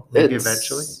don't know. Maybe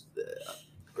eventually.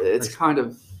 It's kind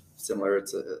of similar.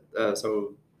 It's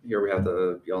so here we have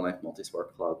the Yellowknife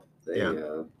Multisport Club. They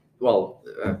Yeah.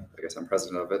 I guess I'm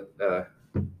president of it.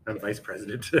 I'm vice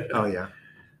president. Oh yeah.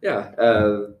 Yeah,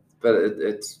 but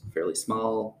it's fairly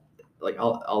small. Like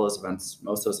all those events,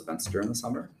 most of those events during the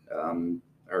summer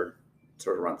are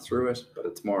sort of run through it, but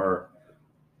it's more,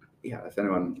 if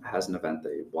anyone has an event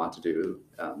they want to do,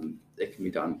 it can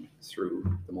be done through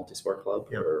the Multisport Club.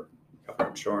 Yep. Or cover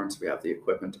insurance. We have the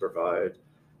equipment to provide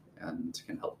and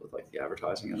can help with like the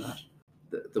advertising and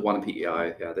that. The one in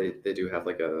PEI, they do have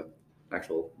like an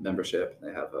actual membership.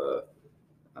 They have the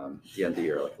end of the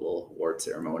year, like a little award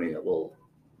ceremony, a little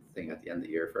thing at the end of the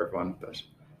year for everyone, but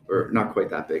we're not quite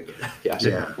that big yet.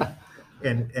 Yeah.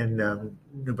 And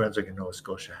New Brunswick and Nova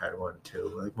Scotia had one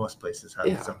too. Like most places have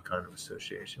Yeah. some kind of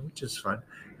association, which is fun.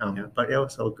 Yeah. But yeah, it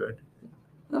was all good.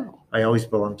 Oh, I always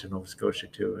belonged to Nova Scotia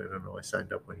too. I don't know. I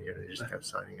signed up one year and I just kept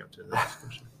signing up to Nova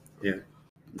Scotia.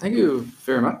 thank you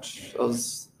very much. That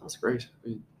was great.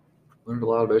 We learned a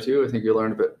lot about you. I think you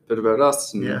learned a bit about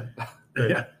us. And Yeah.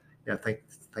 Good. Yeah. Yeah.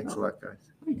 Thanks a lot, guys.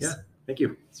 Thanks. Yeah. Thank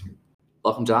you.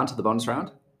 Welcome, John, to the bonus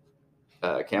round.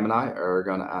 Cam and I are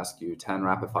going to ask you 10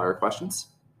 rapid fire questions.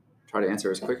 Try to answer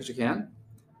as quick as you can,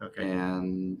 Okay.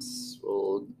 and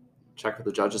we'll check with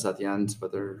the judges at the end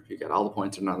whether you get all the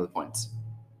points or none of the points.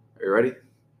 Are you ready?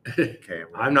 Okay.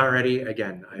 I'm not ready.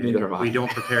 Again, Neither am I. we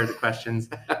don't prepare the questions.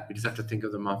 We just have to think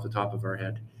of them off the top of our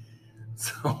head.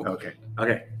 So, Okay.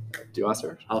 okay, Do you want to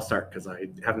start? I'll start because I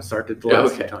haven't started the Yeah,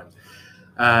 last okay. few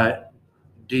times.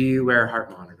 Do you wear a heart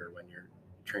monitor when you're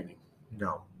training?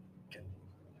 No.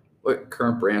 What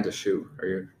current brand of shoe are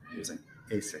you using?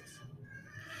 A6.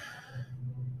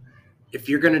 If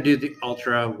you're going to do the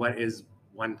ultra, what is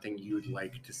one thing you'd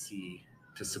like to see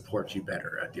to support you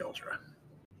better at the ultra?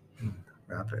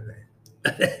 Rapidly.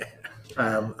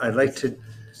 I'd like to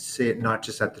see it not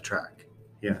just at the track.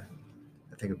 Yeah.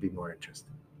 I think it'd be more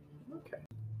interesting. Okay.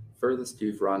 Furthest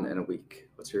you've run in a week.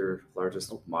 What's your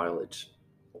largest mileage?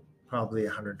 Probably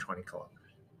 120 kilometers.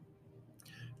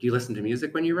 Do you listen to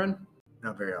music when you run?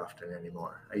 Not very often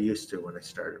anymore. I used to when I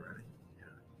started running.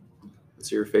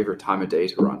 What's your favorite time of day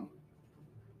to run?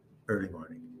 Early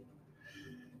morning.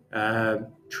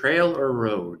 Trail or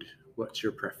road? What's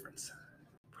your preference?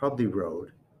 Probably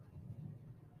road.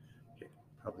 Okay.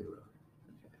 Probably road.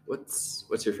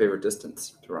 What's your favorite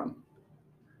distance to run?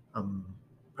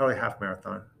 Probably half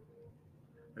marathon.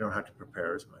 I don't have to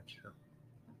prepare as much. So.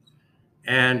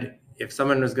 And if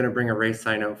someone was going to bring a race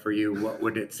sign out for you, what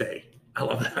would it say? I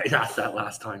love that. I asked that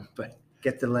last time, but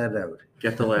Get the lead out.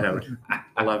 get the lead out.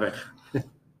 I love it.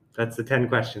 That's the 10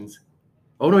 questions.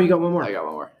 Oh, no, you got one more. I got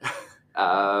one more.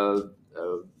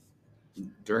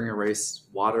 During a race,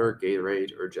 water,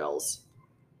 Gatorade, or gels?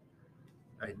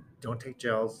 I don't take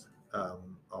gels.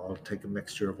 I'll take a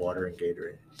mixture of water and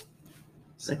Gatorade.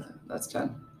 So that's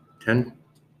 10. 10.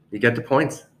 You get the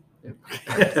points. You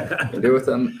do with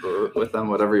them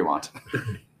whatever you want.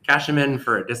 Cash them in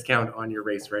for a discount on your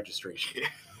race registration.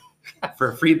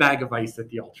 For a free bag of ice at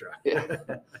the ultra. Yeah.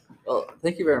 Well,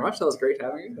 thank you very much. That was great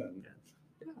having you. And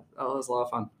yeah, that was a lot of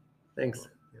fun. Thanks.